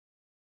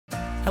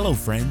Hello,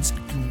 friends,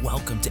 and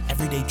welcome to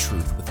Everyday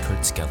Truth with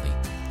Kurt Skelly.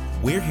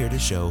 We're here to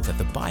show that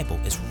the Bible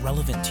is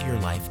relevant to your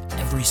life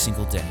every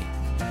single day.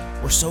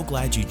 We're so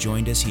glad you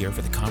joined us here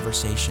for the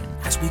conversation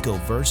as we go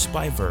verse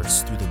by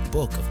verse through the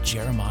book of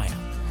Jeremiah.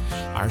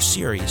 Our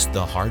series,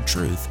 The Hard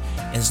Truth,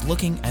 is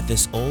looking at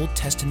this Old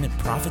Testament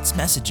prophet's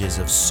messages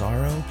of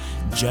sorrow,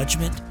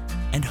 judgment,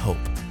 and hope.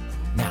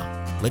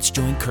 Now, let's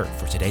join Kurt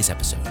for today's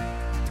episode.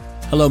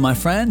 Hello, my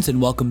friends,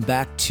 and welcome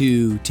back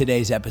to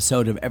today's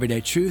episode of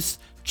Everyday Truth,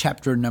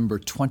 chapter number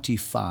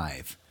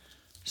 25.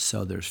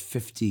 So there's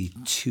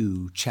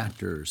 52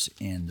 chapters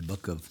in the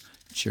book of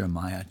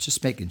Jeremiah.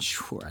 Just making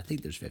sure, I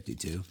think there's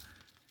 52.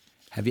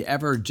 Have you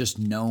ever just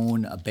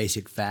known a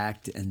basic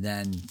fact and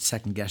then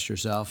second-guessed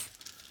yourself?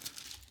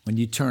 When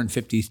you turn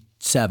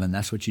 57,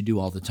 that's what you do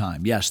all the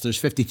time. Yes, there's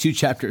 52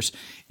 chapters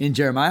in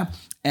Jeremiah,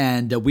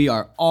 and we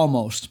are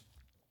almost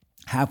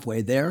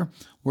halfway there.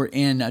 We're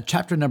in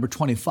chapter number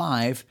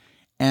 25,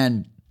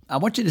 and I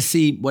want you to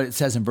see what it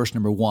says in verse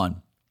number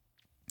 1.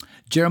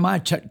 Jeremiah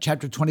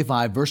chapter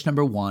 25, verse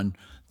number 1,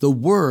 the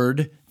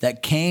word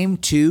that came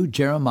to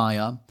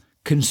Jeremiah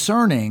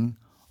concerning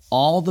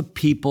all the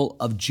people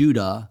of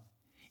Judah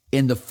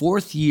in the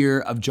 4th year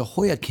of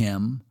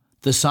Jehoiakim,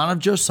 the son of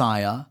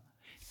Josiah,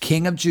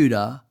 king of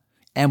Judah,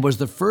 and was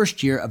the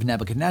 1st year of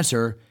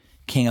Nebuchadnezzar,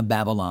 king of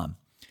Babylon.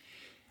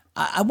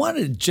 I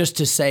wanted just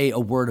to say a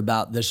word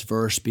about this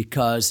verse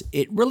because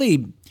it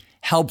really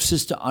helps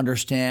us to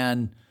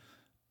understand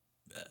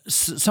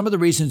some of the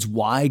reasons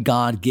why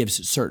God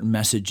gives certain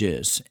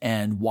messages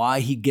and why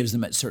he gives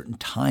them at certain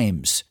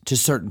times to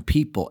certain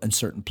people in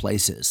certain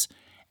places.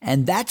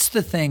 And that's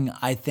the thing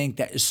I think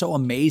that is so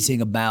amazing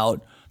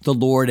about the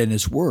Lord and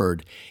his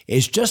word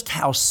is just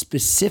how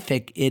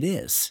specific it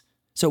is.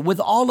 So with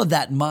all of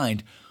that in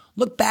mind,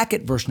 look back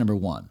at verse number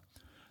 1,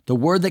 the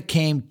word that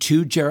came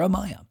to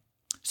Jeremiah.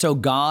 So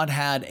God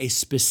had a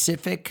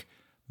specific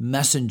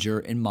messenger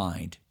in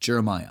mind,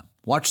 Jeremiah.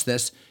 Watch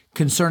this,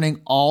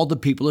 concerning all the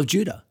people of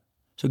Judah.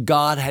 So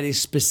God had a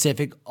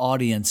specific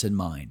audience in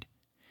mind.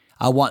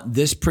 I want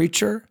this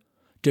preacher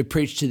to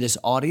preach to this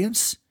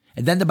audience.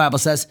 And then the Bible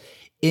says,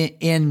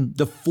 in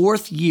the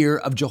 4th year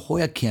of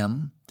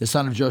Jehoiakim, the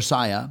son of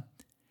Josiah,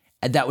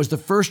 and that was the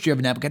 1st year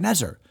of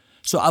Nebuchadnezzar.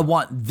 So I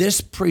want this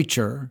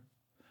preacher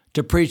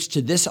to preach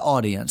to this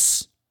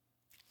audience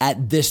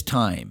at this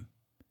time.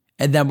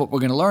 And then what we're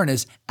going to learn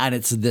is, and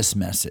it's this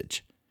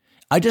message.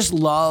 I just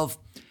love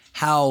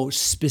how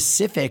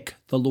specific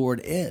the Lord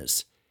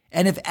is.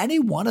 And if any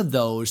one of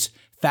those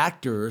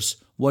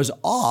factors was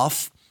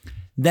off,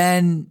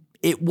 then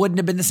it wouldn't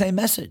have been the same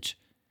message.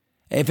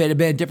 If it had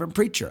been a different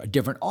preacher, a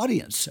different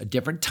audience, a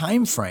different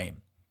time frame,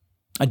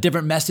 a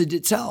different message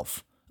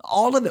itself,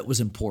 all of it was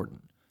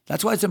important.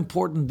 That's why it's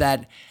important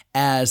that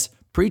as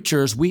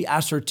preachers, we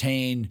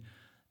ascertain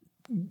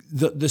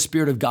the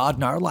Spirit of God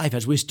in our life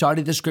as we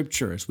study the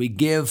Scripture, as we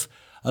give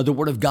the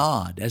Word of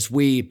God, as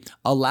we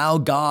allow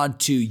God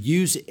to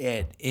use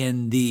it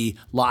in the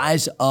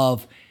lives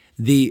of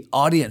the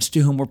audience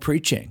to whom we're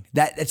preaching.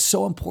 It's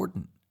so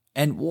important.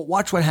 And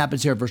watch what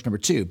happens here in verse number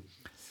 2.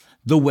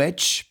 The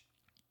which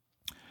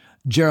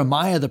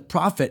Jeremiah the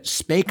prophet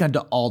spake unto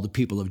all the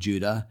people of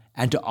Judah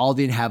and to all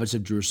the inhabitants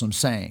of Jerusalem,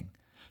 saying.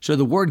 So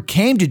the word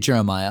came to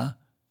Jeremiah,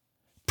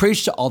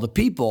 preached to all the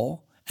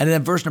people, and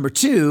then verse number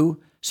 2,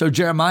 so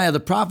Jeremiah the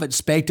prophet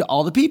spake to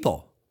all the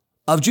people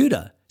of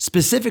Judah,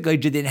 specifically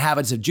to the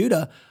inhabitants of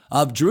Judah,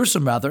 of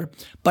Jerusalem rather,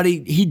 but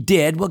he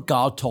did what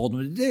God told him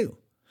to do.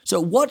 So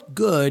what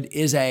good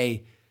is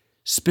a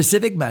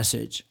specific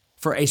message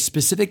for a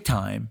specific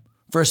time,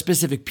 for a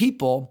specific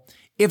people,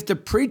 if the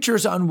preacher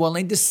is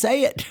unwilling to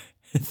say it?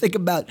 Think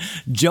about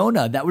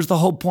Jonah. That was the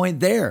whole point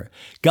there.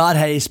 God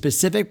had a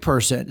specific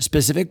person, a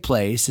specific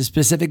place, a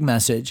specific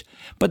message,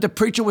 but the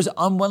preacher was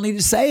unwilling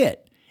to say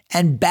it.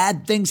 And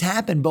bad things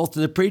happen both to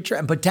the preacher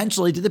and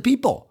potentially to the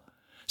people.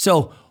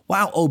 So,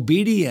 wow,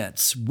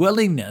 obedience,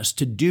 willingness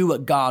to do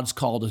what God's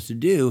called us to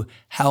do,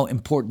 how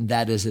important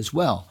that is as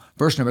well.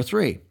 Verse number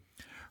 3,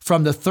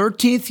 from the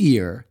 13th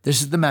year,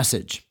 this is the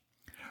message,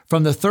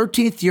 from the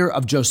 13th year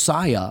of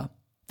Josiah,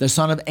 the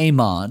son of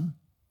Ammon,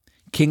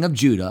 king of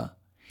Judah,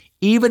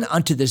 even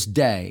unto this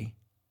day,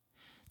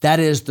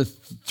 that is the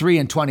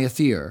 23rd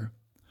year,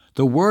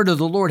 the word of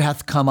the Lord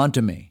hath come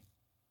unto me.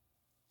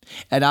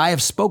 And I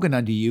have spoken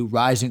unto you,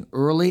 rising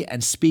early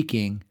and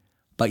speaking,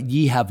 but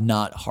ye have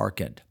not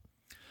hearkened.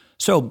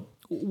 So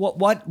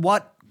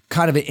what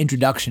kind of an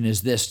introduction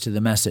is this to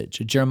the message?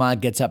 Jeremiah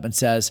gets up and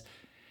says,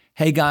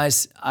 hey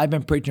guys, I've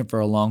been preaching for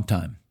a long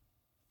time.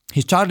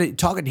 He's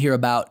talking here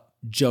about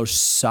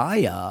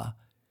Josiah.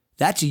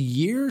 That's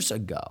years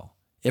ago.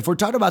 If we're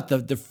talking about the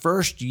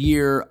 1st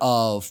year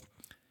of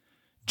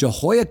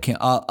Jehoiakim,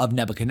 of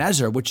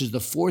Nebuchadnezzar, which is the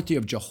 4th year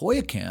of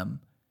Jehoiakim,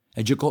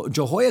 and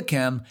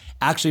Jehoiakim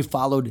actually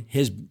followed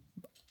his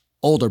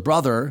older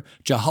brother,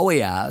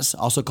 Jehoahaz,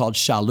 also called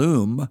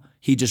Shallum.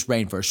 He just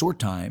reigned for a short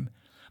time.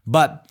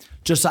 But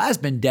Josiah's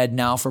been dead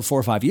now for 4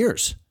 or 5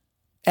 years.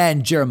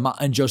 And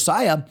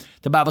Josiah,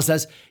 the Bible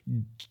says,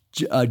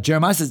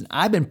 Jeremiah says,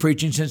 I've been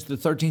preaching since the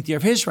 13th year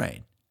of his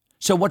reign.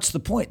 So what's the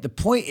point? The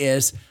point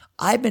is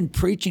I've been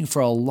preaching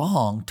for a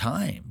long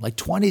time, like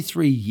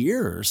 23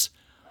 years.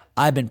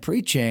 I've been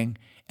preaching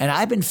and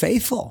I've been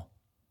faithful.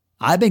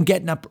 I've been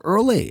getting up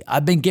early.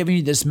 I've been giving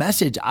you this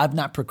message. I've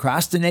not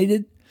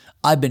procrastinated.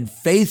 I've been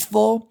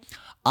faithful.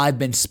 I've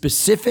been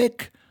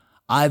specific.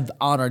 I've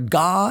honored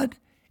God,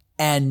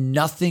 and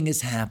nothing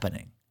is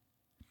happening.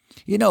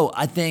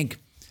 I think,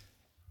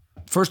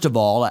 first of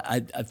all,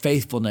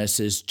 faithfulness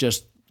is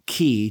just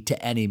key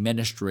to any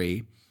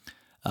ministry.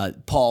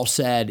 Paul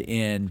said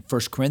in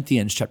 1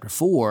 Corinthians chapter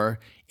 4,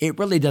 it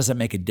really doesn't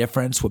make a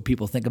difference what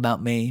people think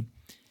about me.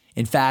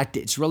 In fact,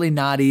 it's really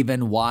not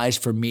even wise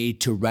for me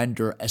to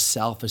render a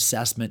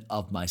self-assessment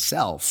of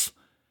myself.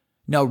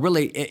 No,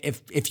 really,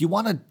 if you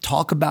want to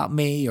talk about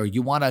me or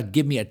you want to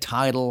give me a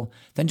title,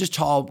 then just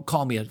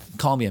call me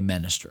a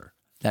minister.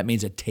 That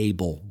means a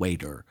table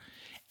waiter.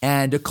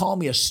 And to call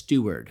me a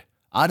steward.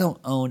 I don't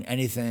own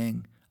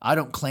anything. I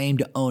don't claim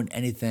to own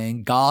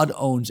anything. God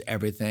owns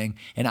everything,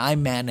 and I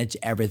manage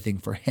everything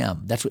for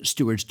him. That's what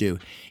stewards do.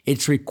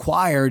 It's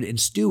required in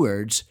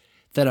stewards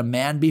that a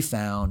man be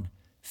found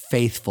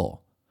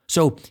faithful.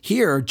 So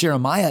here,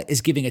 Jeremiah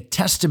is giving a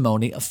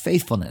testimony of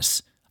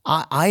faithfulness.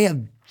 I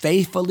have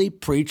faithfully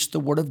preached the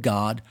word of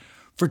God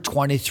for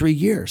 23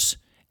 years,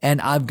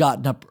 and I've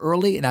gotten up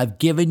early, and I've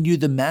given you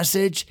the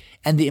message,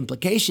 and the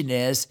implication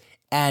is,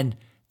 and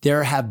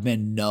there have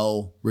been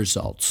no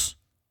results.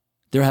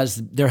 There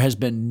has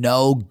been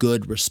no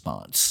good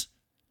response.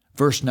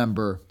 Verse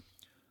number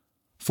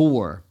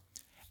 4,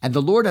 and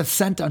the Lord hath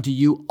sent unto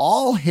you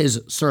all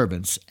his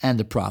servants and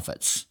the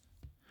prophets,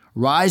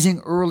 rising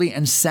early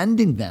and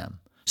sending them.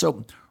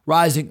 So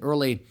rising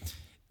early,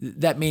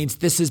 that means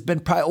this has been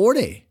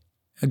priority.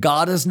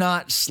 God is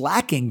not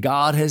slacking.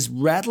 God has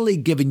readily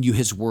given you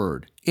his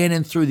word in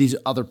and through these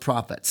other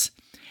prophets.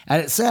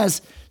 And it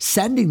says,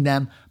 sending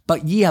them,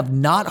 but ye have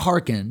not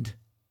hearkened,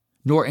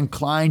 nor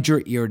inclined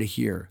your ear to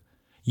hear.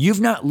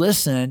 You've not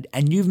listened,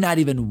 and you've not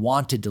even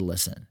wanted to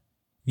listen.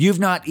 You've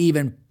not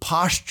even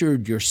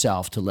postured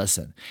yourself to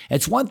listen.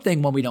 It's one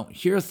thing when we don't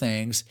hear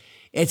things.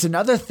 It's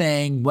another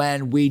thing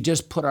when we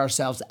just put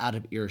ourselves out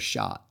of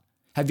earshot.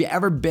 Have you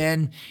ever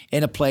been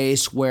in a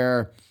place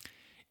where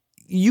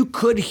you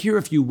could hear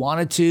if you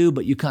wanted to,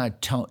 but you kind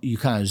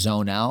of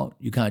zone out,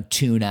 you kind of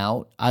tune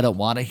out? I don't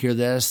want to hear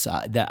this.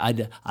 I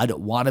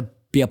don't want to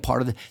be a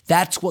part of it.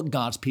 That's what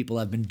God's people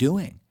have been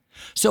doing.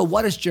 So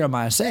what is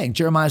Jeremiah saying?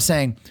 Jeremiah is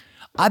saying,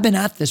 I've been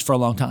at this for a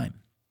long time.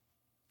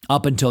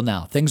 Up until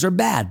now. Things are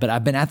bad, but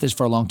I've been at this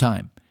for a long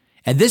time.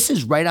 And this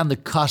is right on the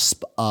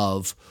cusp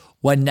of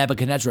when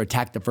Nebuchadnezzar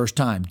attacked the first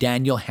time.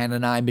 Daniel,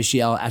 Hananiah,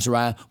 Mishael,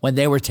 Azariah, when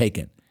they were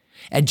taken.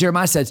 And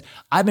Jeremiah says,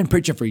 I've been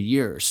preaching for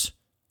years.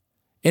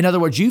 In other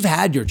words, you've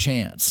had your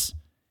chance.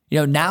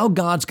 Now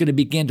God's going to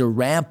begin to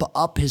ramp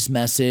up his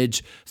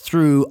message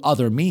through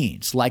other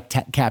means, like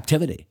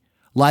captivity,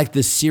 like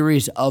the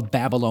series of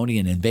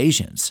Babylonian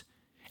invasions.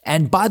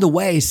 And by the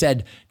way,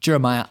 said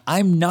Jeremiah,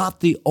 I'm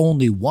not the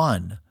only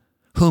one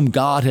whom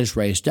God has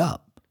raised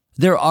up.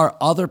 There are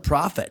other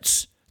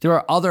prophets. There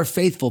are other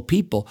faithful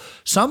people,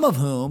 some of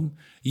whom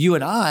you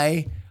and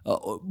I,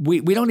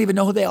 we don't even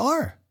know who they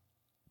are.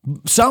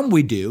 Some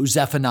we do.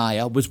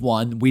 Zephaniah was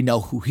one. We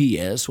know who he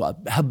is.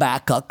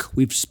 Habakkuk,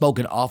 we've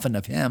spoken often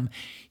of him.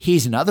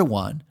 He's another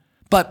one.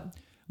 But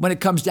when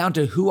it comes down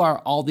to who are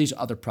all these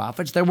other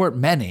prophets, there weren't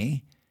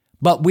many,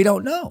 but we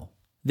don't know.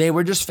 They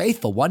were just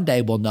faithful. One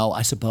day we'll know,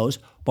 I suppose,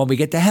 when we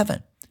get to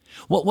heaven.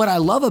 What I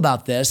love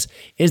about this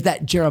is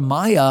that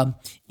Jeremiah,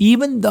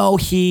 even though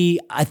he,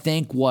 I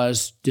think,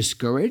 was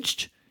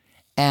discouraged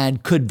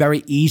and could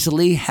very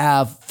easily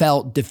have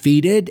felt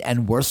defeated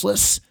and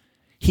worthless,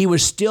 he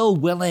was still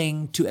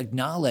willing to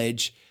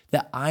acknowledge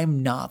that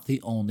I'm not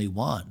the only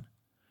one.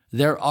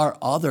 There are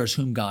others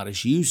whom God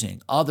is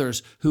using,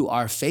 others who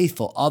are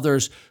faithful,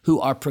 others who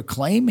are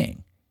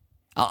proclaiming.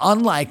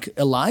 Unlike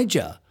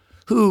Elijah,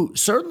 who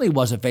certainly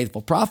was a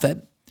faithful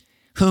prophet,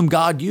 whom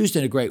God used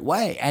in a great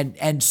way.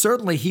 And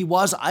certainly he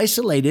was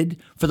isolated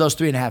for those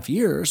 3.5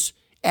 years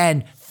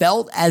and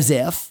felt as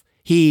if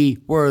he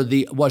was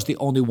the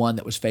only one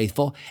that was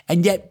faithful.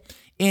 And yet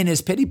in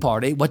his pity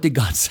party, what did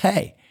God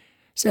say?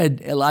 He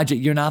said, Elijah,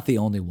 you're not the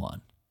only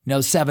one.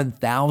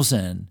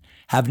 7,000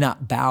 have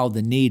not bowed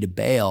the knee to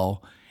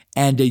Baal,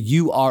 and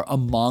you are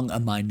among a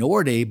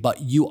minority,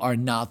 but you are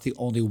not the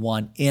only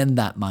one in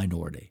that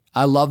minority.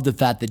 I love the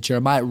fact that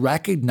Jeremiah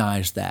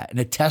recognized that and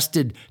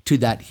attested to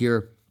that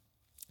here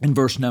in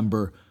verse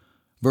number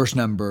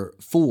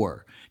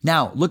 4.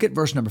 Now, look at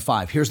verse number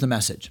 5. Here's the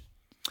message.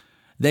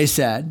 They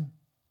said,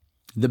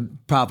 the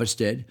prophets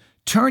did,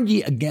 turn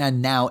ye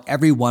again now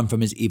everyone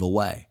from his evil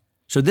way.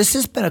 So this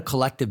has been a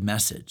collective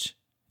message.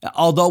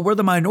 Although we're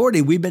the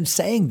minority, we've been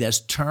saying this,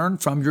 turn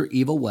from your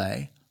evil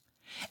way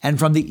and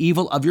from the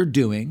evil of your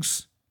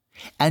doings,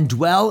 and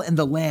dwell in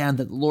the land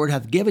that the Lord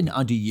hath given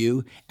unto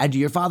you and to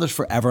your fathers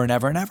forever and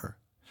ever and ever.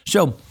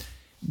 So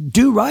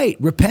do right,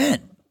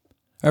 repent,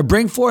 or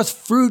bring forth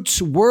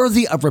fruits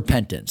worthy of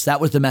repentance. That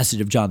was the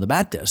message of John the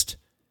Baptist.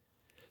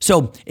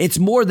 So it's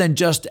more than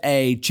just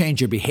a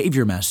change your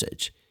behavior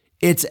message.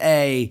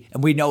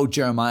 And we know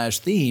Jeremiah's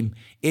theme,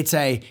 it's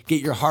a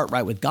get your heart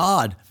right with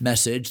God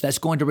message that's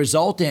going to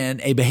result in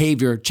a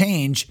behavior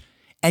change.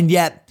 And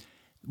yet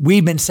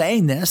we've been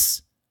saying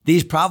this,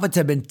 these prophets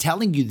have been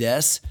telling you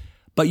this,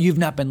 but you've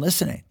not been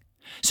listening.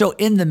 So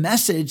in the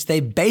message,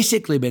 they've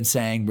basically been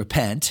saying,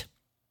 repent.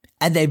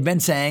 And they've been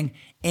saying,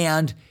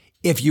 and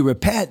if you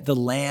repent, the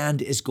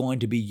land is going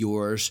to be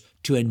yours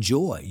to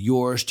enjoy,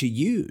 yours to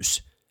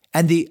use.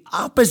 And the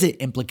opposite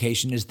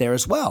implication is there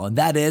as well. And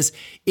that is,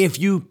 if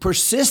you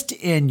persist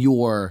in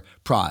your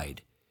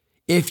pride,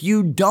 if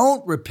you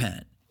don't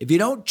repent, if you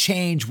don't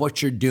change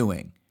what you're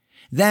doing,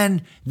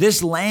 then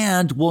this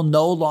land will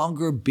no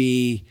longer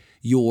be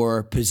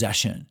your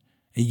possession.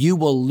 You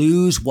will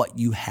lose what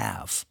you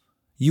have.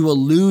 You will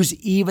lose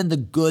even the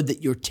good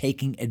that you're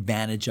taking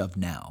advantage of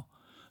now.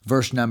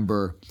 Verse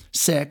number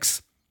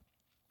 6,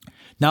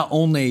 not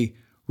only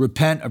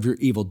repent of your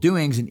evil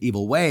doings and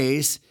evil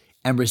ways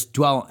and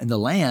dwell in the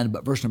land,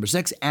 but verse number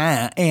 6,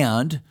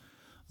 and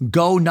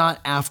go not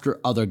after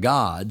other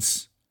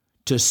gods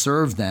to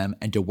serve them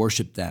and to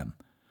worship them.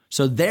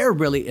 So there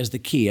really is the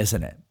key,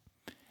 isn't it?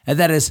 And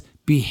that is,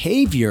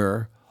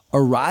 behavior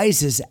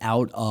arises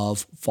out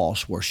of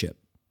false worship.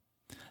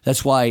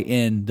 That's why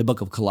in the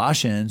book of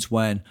Colossians,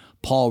 when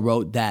Paul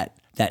wrote that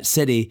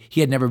city,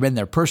 he had never been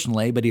there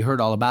personally, but he heard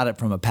all about it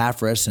from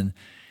Epaphras, and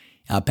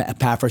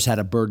Epaphras had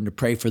a burden to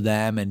pray for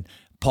them, and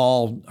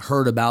Paul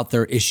heard about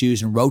their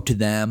issues and wrote to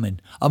them.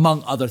 And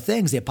among other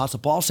things, the Apostle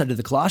Paul said to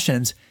the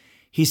Colossians,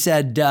 he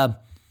said,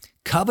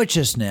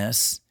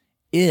 covetousness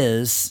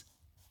is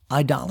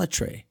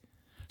idolatry.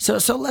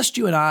 So lest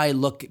you and I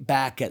look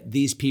back at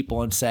these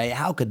people and say,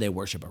 how could they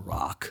worship a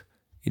rock?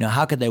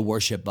 How could they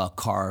worship a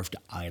carved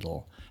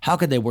idol? How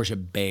could they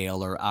worship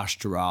Baal or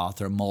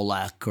Ashtaroth or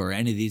Molech or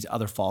any of these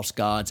other false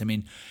gods? I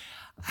mean,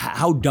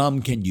 how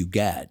dumb can you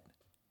get?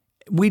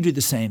 We do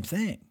the same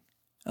thing.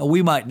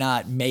 We might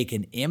not make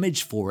an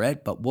image for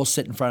it, but we'll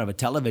sit in front of a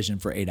television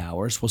for 8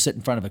 hours. We'll sit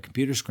in front of a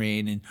computer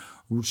screen and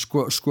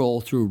scroll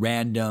through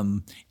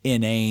random,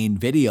 inane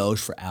videos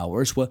for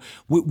hours.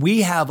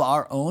 We have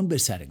our own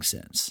besetting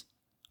sins.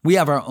 We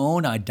have our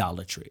own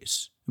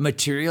idolatries,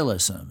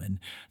 materialism, and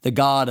the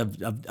god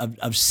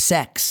of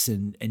sex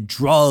and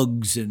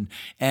drugs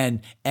and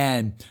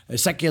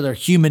secular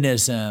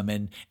humanism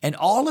and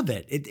all of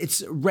it.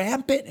 It's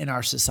rampant in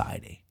our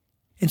society.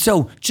 And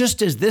so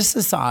just as this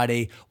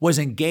society was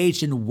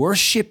engaged in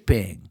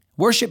worshiping,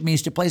 worship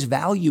means to place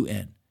value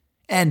in.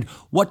 And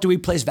what do we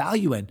place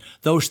value in?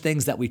 Those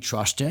things that we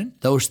trust in,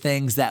 those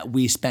things that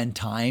we spend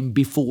time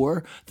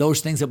before,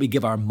 those things that we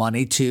give our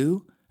money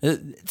to.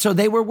 So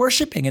they were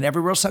worshiping in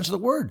every real sense of the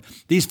word,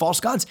 these false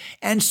gods.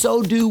 And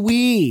so do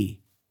we.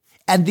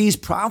 And these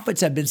prophets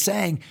have been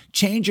saying,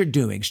 change your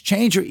doings,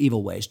 change your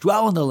evil ways,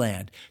 dwell in the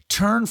land,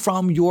 turn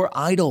from your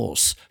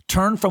idols,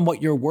 turn from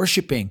what you're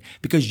worshiping,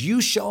 because you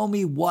show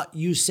me what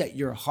you set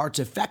your heart's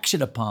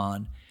affection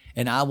upon,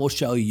 and I will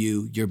show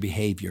you your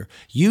behavior.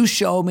 You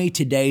show me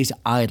today's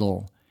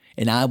idol,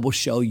 and I will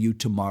show you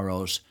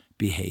tomorrow's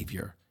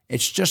behavior.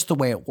 It's just the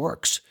way it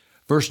works.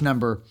 Verse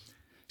number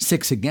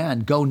 6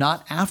 again, go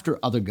not after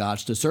other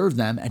gods to serve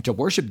them and to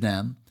worship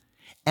them,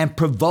 and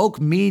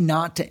provoke me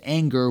not to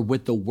anger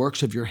with the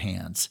works of your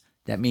hands.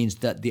 That means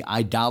that the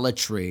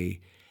idolatry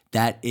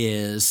that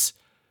is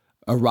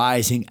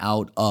arising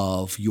out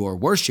of your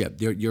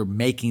worship. You're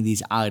making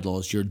these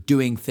idols. You're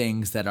doing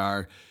things that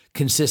are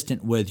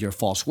consistent with your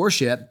false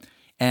worship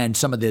and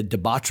some of the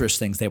debaucherous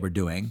things they were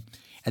doing.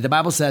 And the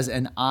Bible says,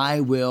 and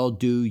I will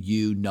do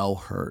you no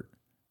hurt.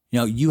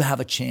 You have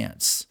a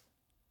chance.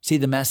 See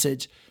the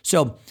message?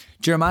 So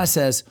Jeremiah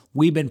says,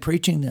 we've been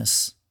preaching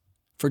this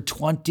for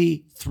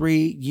 23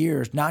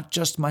 years, not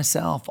just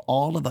myself,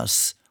 all of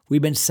us.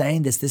 We've been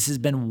saying this. This has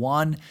been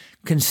one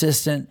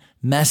consistent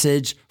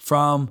message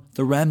from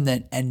the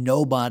remnant, and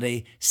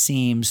nobody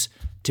seems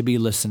to be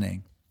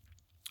listening.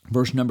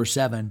 Verse number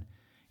 7,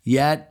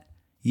 yet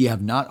ye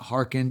have not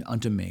hearkened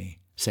unto me,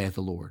 saith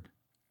the Lord,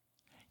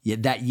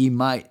 yet that ye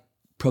might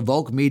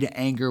provoke me to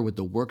anger with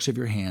the works of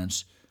your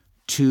hands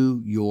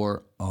to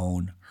your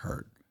own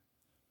hurt.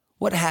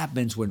 What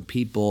happens when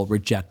people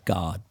reject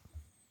God?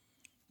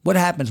 What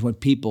happens when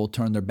people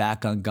turn their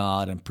back on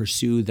God and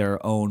pursue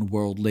their own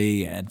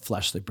worldly and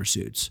fleshly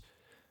pursuits?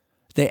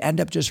 They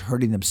end up just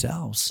hurting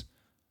themselves.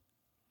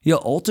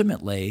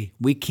 Ultimately,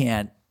 we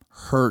can't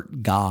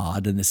hurt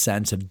God in the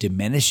sense of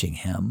diminishing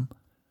him.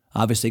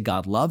 Obviously,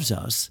 God loves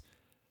us.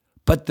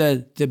 But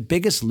the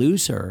biggest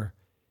loser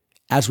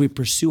as we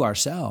pursue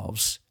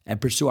ourselves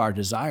and pursue our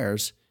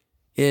desires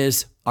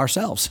is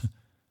ourselves.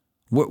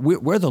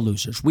 We're the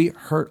losers. We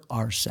hurt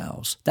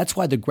ourselves. That's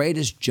why the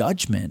greatest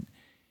judgment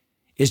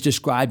is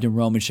described in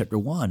Romans chapter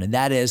 1. And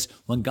that is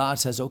when God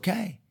says,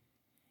 okay,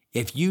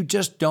 if you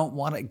just don't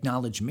want to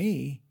acknowledge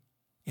me,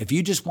 if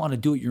you just want to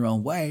do it your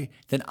own way,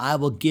 then I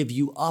will give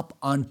you up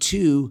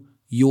unto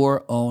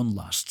your own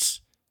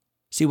lusts.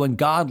 See, when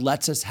God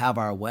lets us have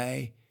our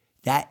way,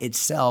 that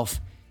itself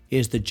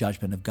is the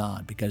judgment of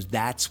God, because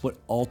that's what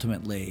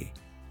ultimately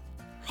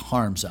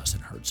harms us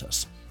and hurts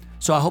us.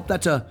 So I hope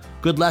that's a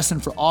good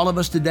lesson for all of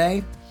us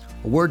today.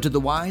 A word to the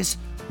wise.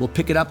 We'll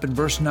pick it up in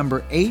verse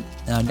number 8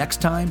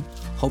 next time.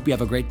 Hope you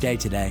have a great day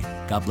today.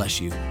 God bless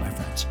you, my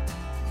friends.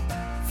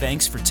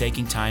 Thanks for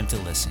taking time to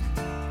listen.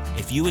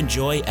 If you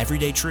enjoy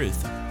Everyday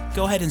Truth,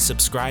 go ahead and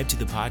subscribe to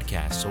the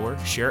podcast or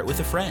share it with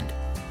a friend.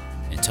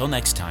 Until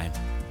next time,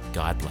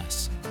 God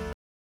bless.